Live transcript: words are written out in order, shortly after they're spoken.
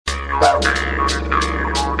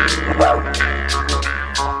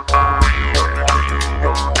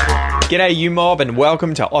G'day you mob and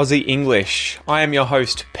welcome to Aussie English. I am your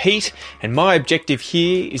host Pete and my objective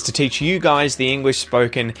here is to teach you guys the English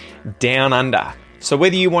spoken down under. So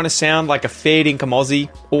whether you want to sound like a fair dinkum Aussie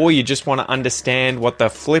or you just want to understand what the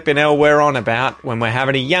flippin' hell we're on about when we're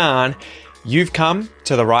having a yarn, you've come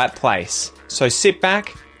to the right place. So sit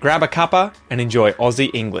back, grab a cuppa and enjoy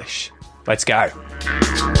Aussie English. Let's go.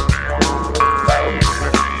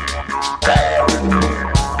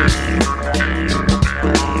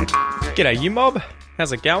 G'day you mob,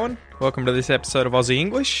 how's it going? Welcome to this episode of Aussie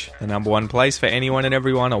English, the number one place for anyone and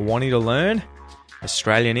everyone wanting to learn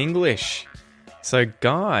Australian English. So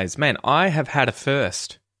guys, man, I have had a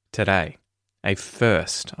first today. A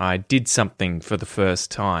first. I did something for the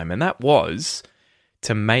first time, and that was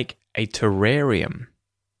to make a terrarium.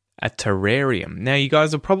 A terrarium. Now you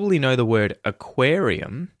guys will probably know the word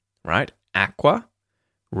aquarium, right? Aqua,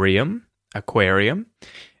 rium, aquarium.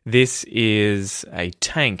 This is a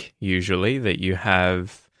tank, usually, that you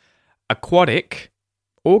have aquatic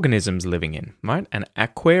organisms living in, right? An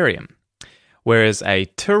aquarium. Whereas a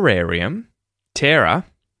terrarium, terra,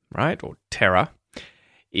 right, or terra,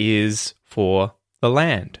 is for the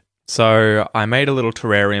land. So I made a little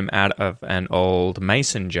terrarium out of an old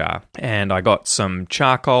mason jar, and I got some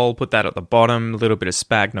charcoal, put that at the bottom, a little bit of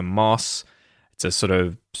sphagnum moss. It's a sort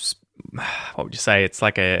of, what would you say? It's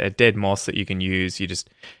like a dead moss that you can use. You just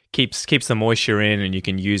keeps the moisture in, and you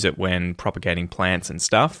can use it when propagating plants and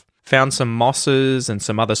stuff. Found some mosses and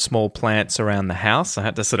some other small plants around the house. I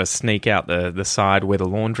had to sort of sneak out the side where the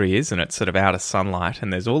laundry is, and it's sort of out of sunlight.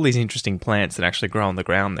 And there's all these interesting plants that actually grow on the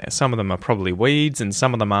ground there. Some of them are probably weeds, and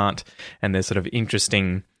some of them aren't. And there's sort of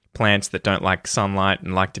interesting plants that don't like sunlight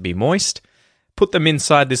and like to be moist. Put them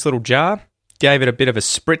inside this little jar. Gave it a bit of a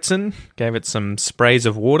spritzing, gave it some sprays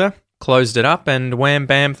of water, closed it up, and wham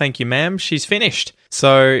bam, thank you ma'am, she's finished.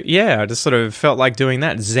 So yeah, I just sort of felt like doing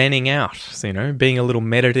that, zenning out, so, you know, being a little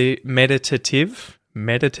meditative,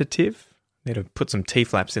 need to put some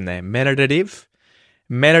T-flaps in there, meditative,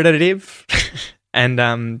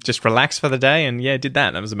 and just relax for the day, and yeah, did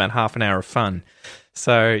that. That was about half an hour of fun.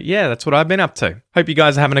 So yeah, that's what I've been up to. Hope you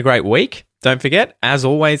guys are having a great week. Don't forget, as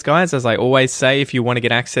always, guys, as I always say, if you want to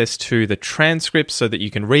get access to the transcripts so that you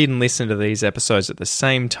can read and listen to these episodes at the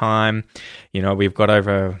same time, you know, we've got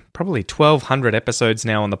over probably 1,200 episodes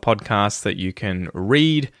now on the podcast that you can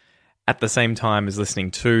read at the same time as listening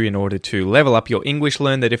to in order to level up your English,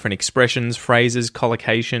 learn the different expressions, phrases,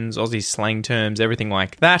 collocations, Aussie slang terms, everything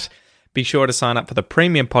like that. Be sure to sign up for the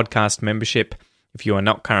premium podcast membership. If you are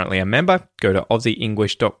not currently a member, go to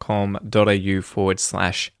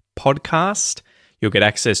aussieenglish.com.au/podcast. You'll get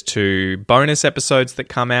access to bonus episodes that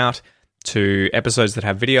come out, to episodes that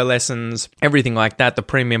have video lessons, everything like that, the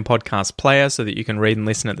premium podcast player so that you can read and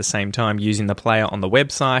listen at the same time using the player on the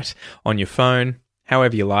website, on your phone,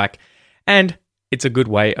 however you like. And it's a good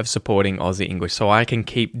way of supporting Aussie English so I can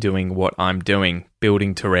keep doing what I'm doing,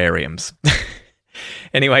 building terrariums.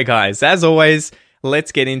 Anyway, guys, as always,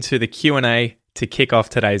 let's get into the Q&A to kick off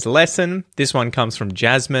today's lesson. This one comes from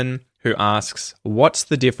Jasmine, who asks, what's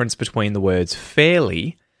the difference between the words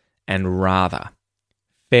fairly and rather?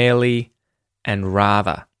 Fairly and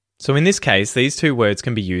rather. So in this case, these two words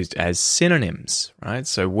can be used as synonyms, right?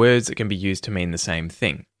 So words that can be used to mean the same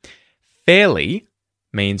thing. Fairly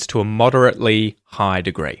means to a moderately high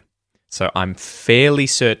degree. So I'm fairly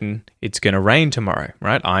certain it's going to rain tomorrow,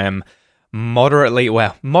 right? I am moderately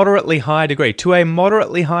high degree. To a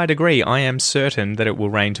moderately high degree, I am certain that it will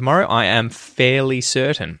rain tomorrow. I am fairly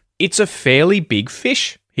certain. It's a fairly big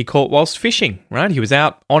fish he caught whilst fishing, right? He was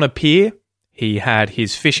out on a pier. He had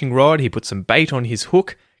his fishing rod. He put some bait on his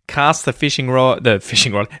hook, cast the fishing rod.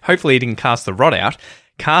 Hopefully he didn't cast the rod out.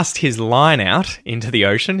 Cast his line out into the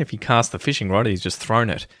ocean. If he cast the fishing rod, he's just thrown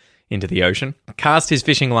it into the ocean. Cast his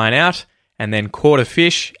fishing line out and then caught a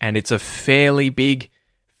fish, and it's a fairly big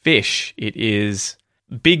fish. It is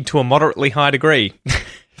big to a moderately high degree.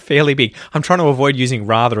 Fairly big. I'm trying to avoid using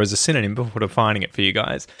rather as a synonym before defining it for you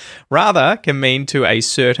guys. Rather can mean to a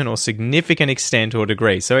certain or significant extent or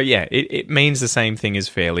degree. So yeah, it means the same thing as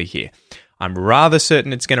fairly here. I'm rather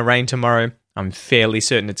certain it's going to rain tomorrow. I'm fairly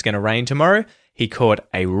certain it's going to rain tomorrow. He caught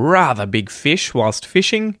a rather big fish whilst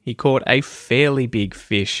fishing. He caught a fairly big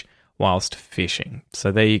fish whilst fishing.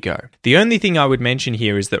 So there you go. The only thing I would mention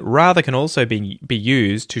here is that rather can also be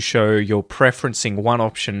used to show you're preferencing one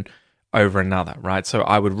option over another, right? So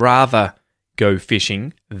I would rather go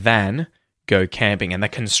fishing than go camping. And the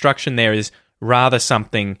construction there is rather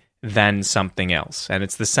something than something else. And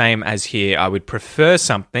it's the same as here. I would prefer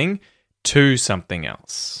something to something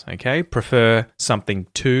else. Okay? Prefer something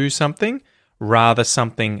to something, rather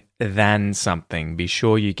something than something. Be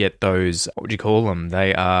sure you get those, what would you call them?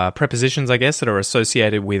 They are prepositions, I guess, that are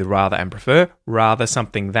associated with rather and prefer. Rather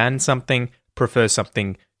something than something, prefer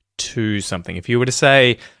something to something. If you were to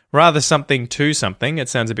say rather something to something, it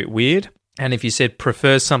sounds a bit weird. And if you said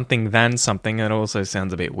prefer something than something, it also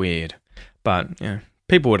sounds a bit weird. But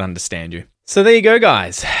people would understand you. So there you go,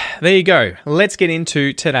 guys. There you go. Let's get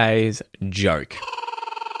into today's joke.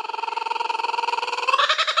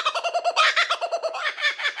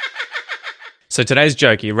 So today's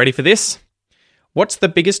joke, are you ready for this? What's the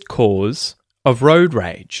biggest cause of road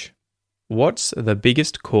rage? What's the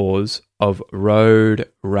biggest cause of road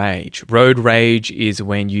rage? Road rage is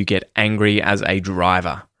when you get angry as a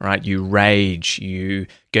driver, right? You rage, you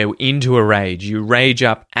go into a rage, you rage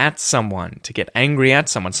up at someone to get angry at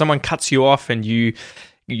someone. Someone cuts you off and you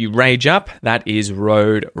rage up. That is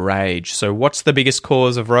road rage. So what's the biggest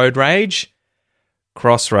cause of road rage?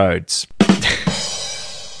 Crossroads.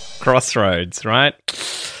 Crossroads, right?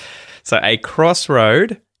 So a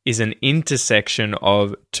crossroad is an intersection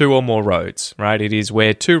of two or more roads, right? It is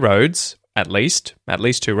where two roads, at least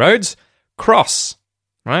two roads, cross,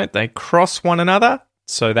 right? They cross one another,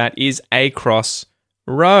 so that is a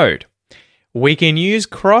crossroad. We can use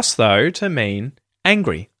cross, though, to mean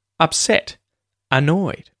angry, upset,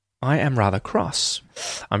 annoyed. I am rather cross.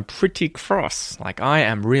 I'm pretty cross. Like, I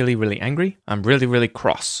am really, really angry. I'm really, really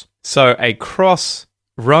cross. So a cross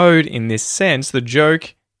road in this sense, the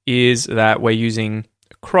joke is that we're using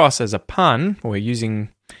cross as a pun. We're using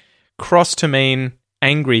cross to mean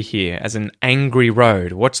angry here, as an angry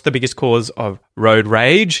road. What's the biggest cause of road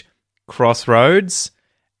rage? Crossroads,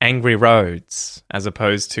 angry roads, as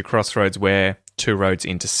opposed to crossroads where two roads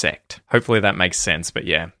intersect. Hopefully that makes sense, but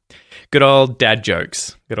yeah. Good old dad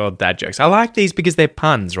jokes. Good old dad jokes. I like these because they're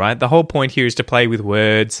puns, right? The whole point here is to play with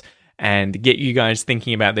words and get you guys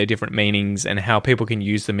thinking about their different meanings and how people can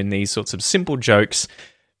use them in these sorts of simple jokes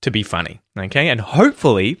to be funny, okay? And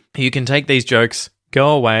hopefully you can take these jokes, go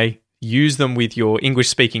away, use them with your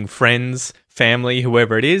English-speaking friends, family,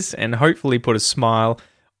 whoever it is, and hopefully put a smile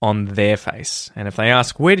on their face. And if they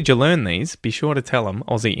ask, where did you learn these? Be sure to tell them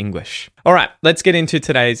Aussie English. All right, let's get into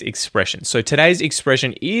today's expression. So today's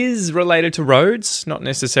expression is related to roads, not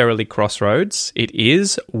necessarily crossroads. It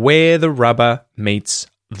is where the rubber meets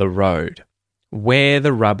the road. Where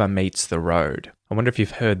the rubber meets the road. I wonder if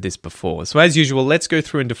you've heard this before. So as usual, let's go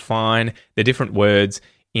through and define the different words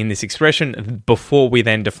in this expression before we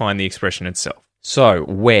then define the expression itself. So,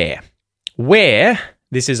 where. Where,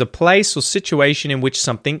 this is a place or situation in which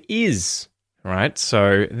something is, right?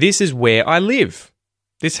 So this is where I live.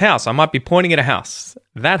 This house, I might be pointing at a house.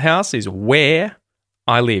 That house is where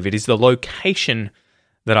I live. It is the location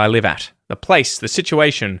that I live at. The place, the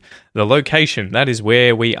situation, the location, that is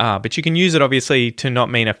where we are. But you can use it obviously to not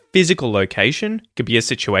mean a physical location. It could be a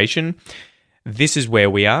situation. This is where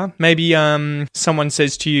we are. Maybe someone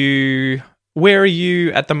says to you, where are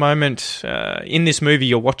you at the moment in this movie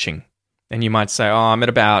you're watching? And you might say, oh, I'm at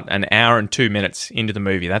about an hour and 2 minutes into the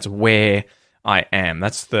movie. That's where I am.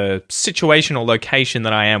 That's the situation or location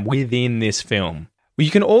that I am within this film. Well,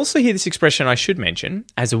 you can also hear this expression, I should mention,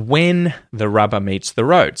 as when the rubber meets the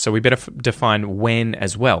road. So we better define when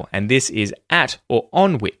as well. And this is at or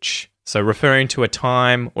on which. So referring to a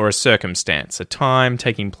time or a circumstance. A time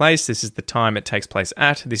taking place, this is the time it takes place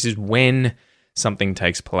at. This is when something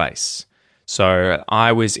takes place. So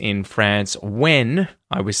I was in France when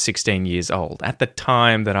I was 16 years old. At the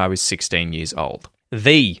time that I was 16 years old.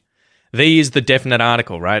 The is the definite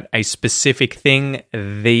article, right? A specific thing,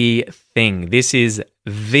 the thing. This is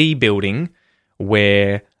the building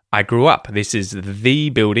where I grew up. This is the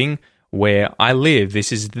building where I live.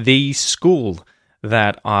 This is the school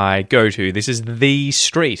that I go to. This is the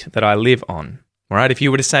street that I live on. All right, if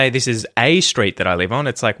you were to say this is a street that I live on,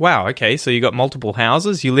 it's like, wow, okay, so you got multiple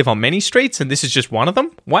houses, you live on many streets, and this is just one of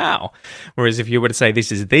them? Wow. Whereas if you were to say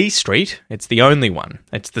this is the street, it's the only one.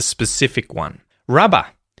 It's the specific one. Rubber.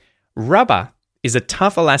 Rubber is a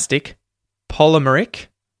tough elastic polymeric.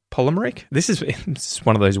 Polymeric? This is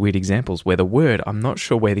one of those weird examples where the word, I'm not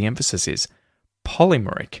sure where the emphasis is.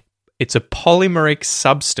 Polymeric. It's a polymeric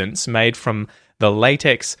substance made from the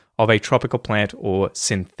latex of a tropical plant or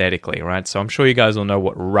synthetically, right? So I'm sure you guys all know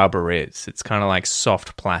what rubber is. It's kind of like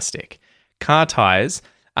soft plastic. Car tires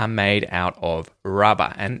are made out of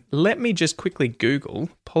rubber. And let me just quickly Google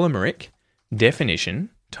polymeric definition.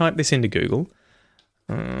 Type this into Google.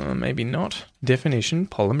 Maybe not. Definition,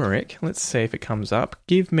 polymeric. Let's see if it comes up.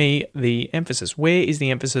 Give me the emphasis. Where is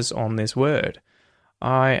the emphasis on this word?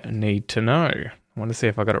 I need to know. I want to see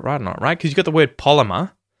if I got it right or not, right? Because you got the word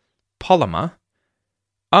polymer. polymer.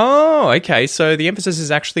 Oh, okay. So the emphasis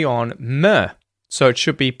is actually on mer. So it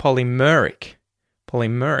should be polymeric.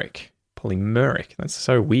 Polymeric. That's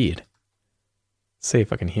so weird. Let's see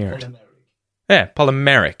if I can hear it. Yeah,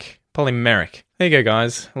 polymeric. There you go,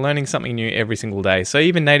 guys. Learning something new every single day. So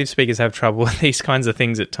even native speakers have trouble with these kinds of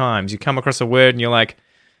things at times. You come across a word and you're like,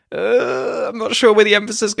 I'm not sure where the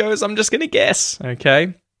emphasis goes. I'm just going to guess.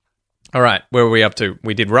 Okay. All right. Where were we up to?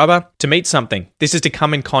 We did rubber. To meet something. This is to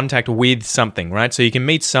come in contact with something, right? So you can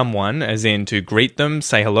meet someone as in to greet them,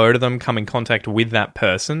 say hello to them, come in contact with that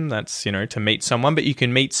person. That's, to meet someone. But you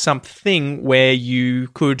can meet something where you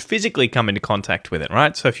could physically come into contact with it,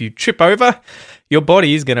 right? So if you trip over, your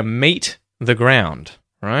body is going to meet the ground,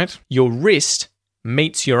 right? Your wrist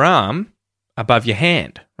meets your arm above your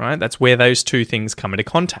hand, right? That's where those two things come into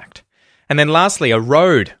contact. And then lastly, a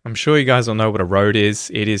road. I'm sure you guys all know what a road is.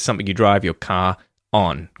 It is something you drive your car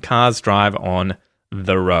on. Cars drive on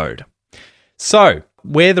the road. So,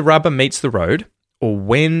 where the rubber meets the road, or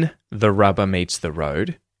when the rubber meets the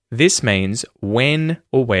road, this means when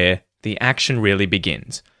or where the action really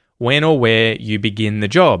begins. When or where you begin the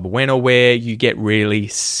job. When or where you get really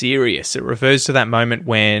serious. It refers to that moment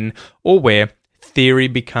when or where theory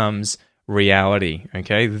becomes reality,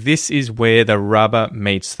 okay? This is where the rubber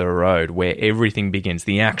meets the road, where everything begins.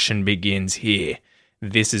 The action begins here.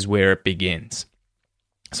 This is where it begins.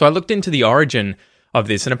 So I looked into the origin of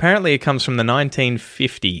this, and apparently it comes from the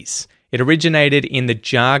 1950s. It originated in the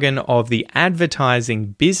jargon of the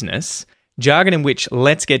advertising business, jargon in which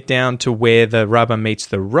let's get down to where the rubber meets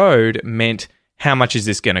the road meant how much is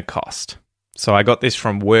this going to cost? So I got this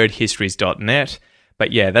from wordhistories.net.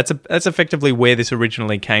 But yeah, that's effectively where this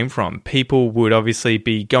originally came from. People would obviously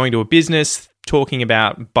be going to a business, talking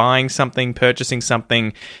about buying something, purchasing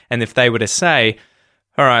something, and if they were to say,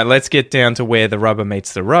 all right, let's get down to where the rubber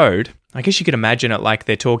meets the road, I guess you could imagine it like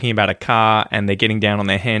they're talking about a car and they're getting down on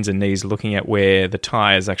their hands and knees looking at where the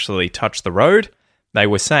tires actually touch the road. They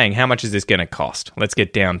were saying, how much is this going to cost? Let's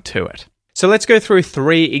get down to it. So let's go through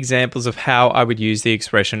 3 examples of how I would use the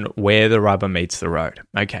expression where the rubber meets the road.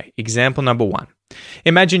 Okay, example number 1.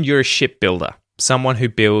 Imagine you're a shipbuilder, someone who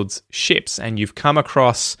builds ships, and you've come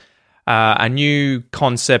across a new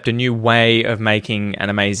concept, a new way of making an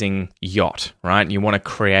amazing yacht, right? You want to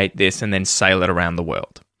create this and then sail it around the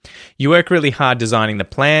world. You work really hard designing the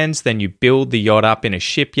plans, then you build the yacht up in a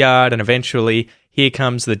shipyard, and eventually here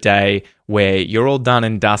comes the day where you're all done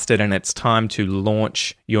and dusted and it's time to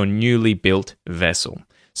launch your newly built vessel.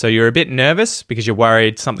 So you're a bit nervous because you're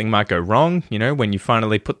worried something might go wrong. When you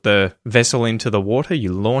finally put the vessel into the water,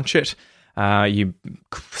 you launch it,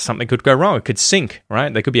 something could go wrong. It could sink,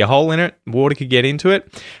 right? There could be a hole in it. Water could get into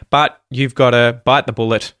it. But you've got to bite the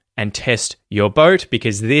bullet and test your boat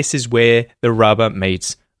because this is where the rubber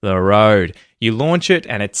meets the road. You launch it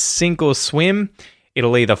and it's sink or swim.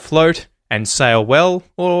 It'll either float and sail well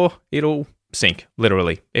or it'll sink,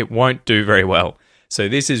 literally. It won't do very well. So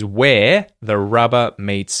this is where the rubber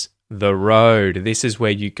meets the road. This is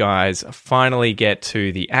where you guys finally get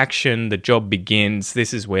to the action. The job begins.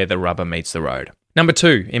 This is where the rubber meets the road. Number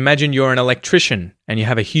 2, imagine you're an electrician and you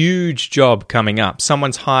have a huge job coming up.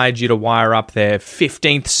 Someone's hired you to wire up their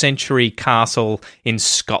 15th century castle in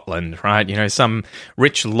Scotland, right? Some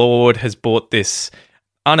rich lord has bought this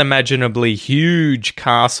unimaginably huge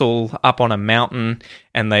castle up on a mountain,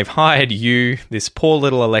 and they've hired you, this poor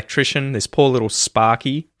little electrician, this poor little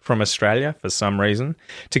Sparky from Australia for some reason,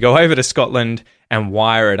 to go over to Scotland and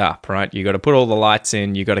wire it up, right? You got to put all the lights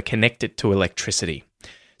in, you got to connect it to electricity.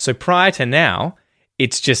 So prior to now,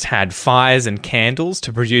 it's just had fires and candles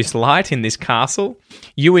to produce light in this castle.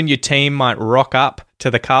 You and your team might rock up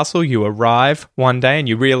to the castle, you arrive one day and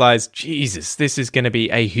you realize, Jesus, this is going to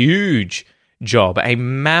be a huge job, a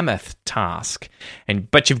mammoth task,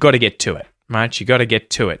 but you've got to get to it, right? You got to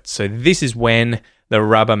get to it. So this is when the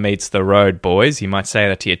rubber meets the road, boys. You might say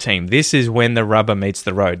that to your team. This is when the rubber meets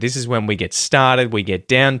the road. This is when we get started, we get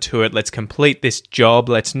down to it. Let's complete this job.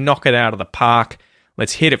 Let's knock it out of the park.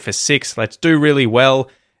 Let's hit it for 6. Let's do really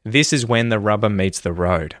well. This is when the rubber meets the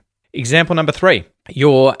road. Example number 3.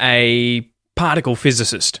 You're a particle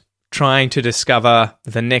physicist trying to discover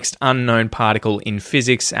the next unknown particle in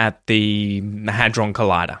physics at the Hadron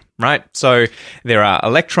Collider, right? So there are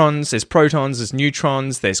electrons, there's protons, there's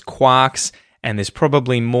neutrons, there's quarks, and there's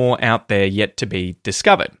probably more out there yet to be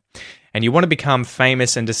discovered. And you want to become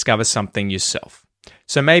famous and discover something yourself.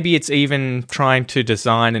 So maybe it's even trying to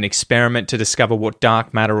design an experiment to discover what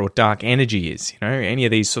dark matter or dark energy is. Any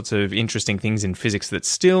of these sorts of interesting things in physics that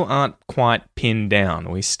still aren't quite pinned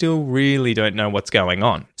down. We still really don't know what's going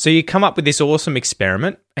on. So you come up with this awesome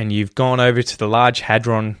experiment and you've gone over to the Large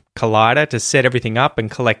Hadron collider to set everything up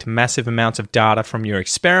and collect massive amounts of data from your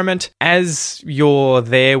experiment. As you're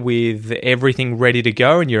there with everything ready to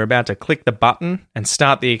go and you're about to click the button and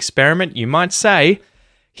start the experiment, you might say,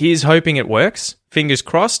 here's hoping it works. Fingers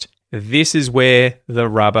crossed. This is where the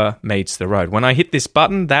rubber meets the road. When I hit this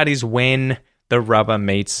button, that is when the rubber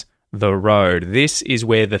meets the road. This is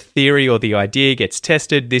where the theory or the idea gets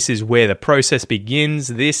tested. This is where the process begins.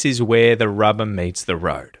 This is where the rubber meets the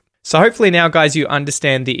road. So hopefully now, guys, you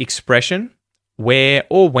understand the expression where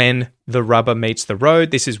or when the rubber meets the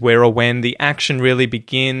road. This is where or when the action really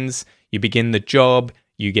begins. You begin the job.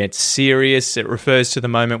 You get serious. It refers to the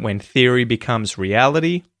moment when theory becomes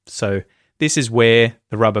reality. So this is where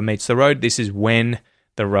the rubber meets the road. This is when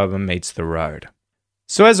the rubber meets the road.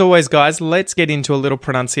 So as always, guys, let's get into a little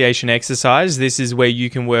pronunciation exercise. This is where you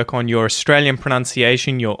can work on your Australian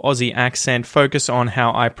pronunciation, your Aussie accent, focus on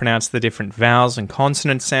how I pronounce the different vowels and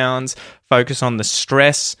consonant sounds, focus on the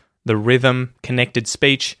stress, the rhythm, connected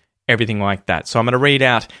speech, everything like that. So I'm going to read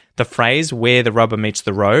out the phrase where the rubber meets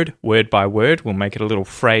the road, word by word. We'll make it a little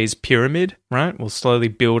phrase pyramid, right? We'll slowly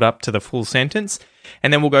build up to the full sentence.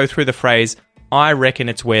 And then we'll go through the phrase, I reckon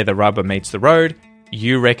it's where the rubber meets the road.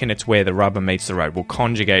 You reckon it's where the rubber meets the road. We'll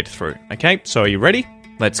conjugate through. Okay, so are you ready?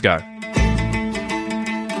 Let's go.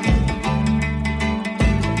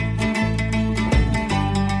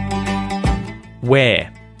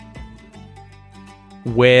 Where.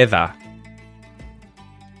 Where the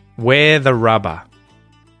rubber.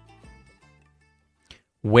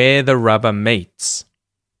 Where the rubber meets.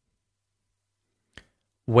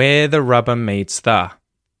 Where the rubber meets the.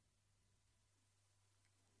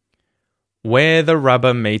 Where the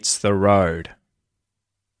rubber meets the road.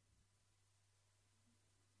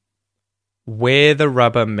 Where the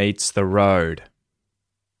rubber meets the road.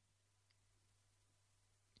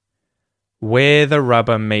 Where the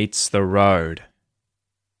rubber meets the road.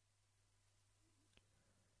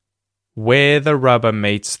 Where the rubber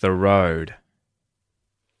meets the road.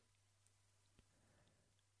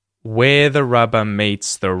 Where the rubber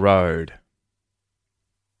meets the road.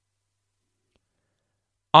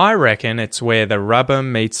 I reckon it's where the rubber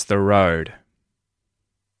meets the road.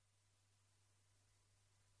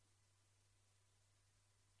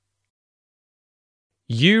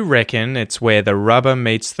 You reckon it's where the rubber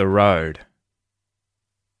meets the road.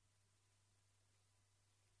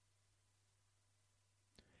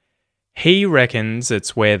 He reckons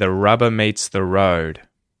it's where the rubber meets the road.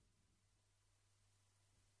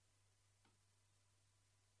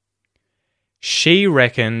 She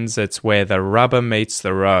reckons it's where the rubber meets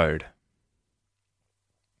the road.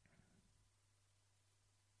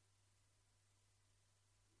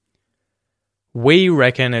 We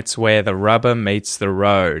reckon it's where the rubber meets the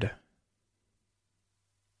road.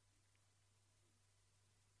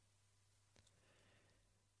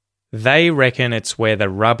 They reckon it's where the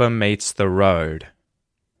rubber meets the road.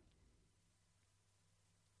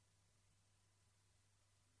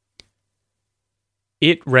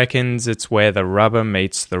 It reckons it's where the rubber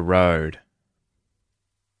meets the road.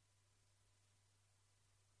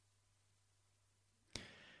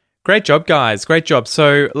 Great job, guys. Great job.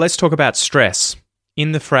 So let's talk about stress.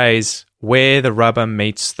 In the phrase, where the rubber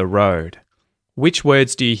meets the road, which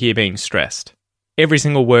words do you hear being stressed? Every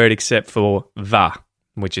single word except for the,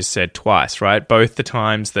 which is said twice, right? Both the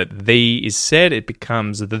times that the is said, it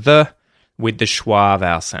becomes the with the schwa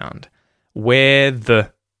vowel sound. Where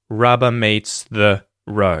the rubber meets the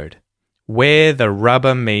road. Where the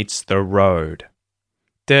rubber meets the road.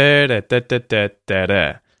 Da da da da da da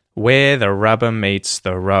da. Where the rubber meets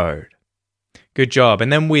the road. Good job.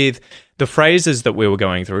 And then with the phrases that we were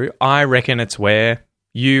going through, I reckon it's where,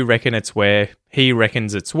 you reckon it's where, he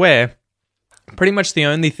reckons it's where. Pretty much the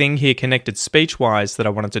only thing here connected speech-wise that I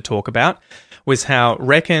wanted to talk about was how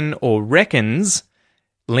reckon or reckons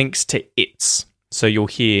links to its. So you'll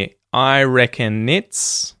hear I reckon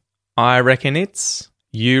it's, you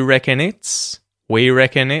reckon it's, we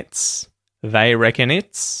reckon it's, they reckon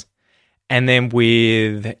it's. And then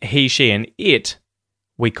with he, she, and it,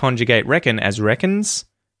 we conjugate reckon as reckons.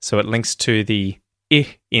 So it links to the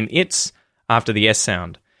I in its after the S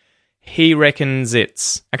sound. He reckons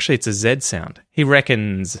it's. Actually, it's a Z sound. He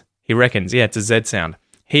reckons. Yeah, it's a Z sound.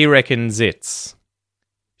 He reckons it's.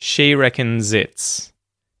 She reckons it's.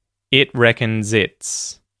 It reckons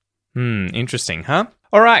it's. Interesting, huh?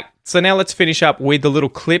 All right, so now let's finish up with the little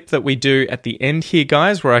clip that we do at the end here,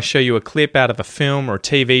 guys, where I show you a clip out of a film or a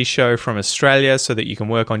TV show from Australia so that you can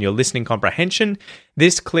work on your listening comprehension.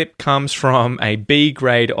 This clip comes from a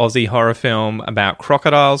B-grade Aussie horror film about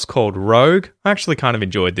crocodiles called Rogue. I actually kind of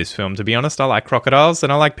enjoyed this film, to be honest. I like crocodiles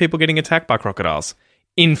and I like people getting attacked by crocodiles.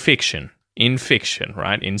 In fiction. in fiction,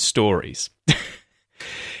 right? In stories.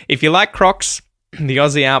 If you like crocs, the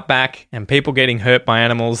Aussie outback, and people getting hurt by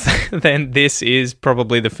animals, then this is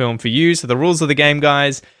probably the film for you. So the rules of the game,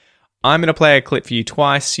 guys, I'm going to play a clip for you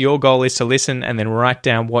twice. Your goal is to listen and then write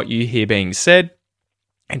down what you hear being said.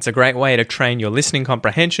 It's a great way to train your listening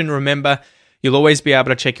comprehension. Remember, you'll always be able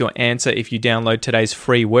to check your answer if you download today's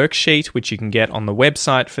free worksheet, which you can get on the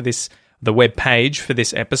website for this, the web page for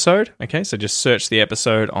this episode. Okay, so just search the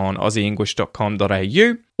episode on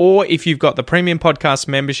aussieenglish.com.au. Or if you've got the Premium Podcast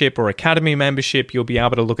membership or Academy membership, you'll be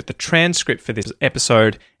able to look at the transcript for this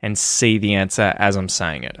episode and see the answer as I'm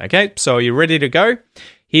saying it. Okay, so are you ready to go?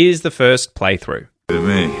 Here's the first playthrough.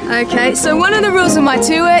 Okay, so one of the rules of my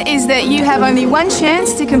tour is that you have only one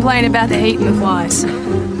chance to complain about the heat and the flies.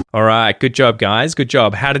 All right, good job, guys. Good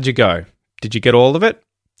job. How did you go? Did you get all of it?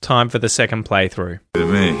 Time for the second playthrough.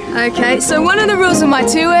 Okay, so one of the rules of my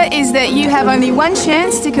tour is that you have only one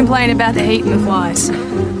chance to complain about the heat and the flies.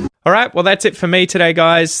 All right, well, that's it for me today,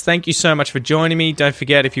 guys. Thank you so much for joining me. Don't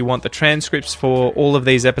forget, if you want the transcripts for all of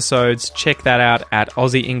these episodes, check that out at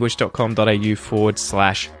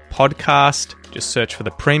aussieenglish.com.au/podcast. Just search for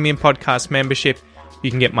the Premium Podcast membership. You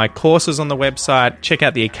can get my courses on the website. Check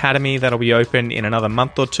out the Academy. That'll be open in another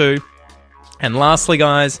month or two. And lastly,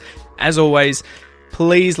 guys, as always,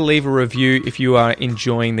 please leave a review if you are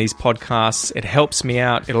enjoying these podcasts. It helps me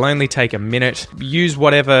out. It'll only take a minute. Use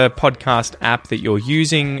whatever podcast app that you're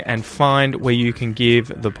using and find where you can give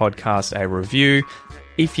the podcast a review.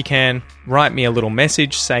 If you can, write me a little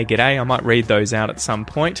message, say g'day. I might read those out at some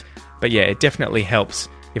point. But yeah, it definitely helps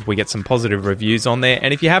if we get some positive reviews on there.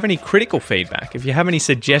 And if you have any critical feedback, if you have any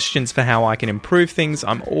suggestions for how I can improve things,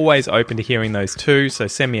 I'm always open to hearing those too. So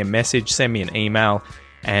send me a message, send me an email,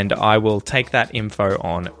 and I will take that info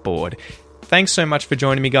on board. Thanks so much for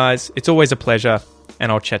joining me, guys. It's always a pleasure,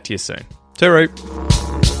 and I'll chat to you soon. Tooroo.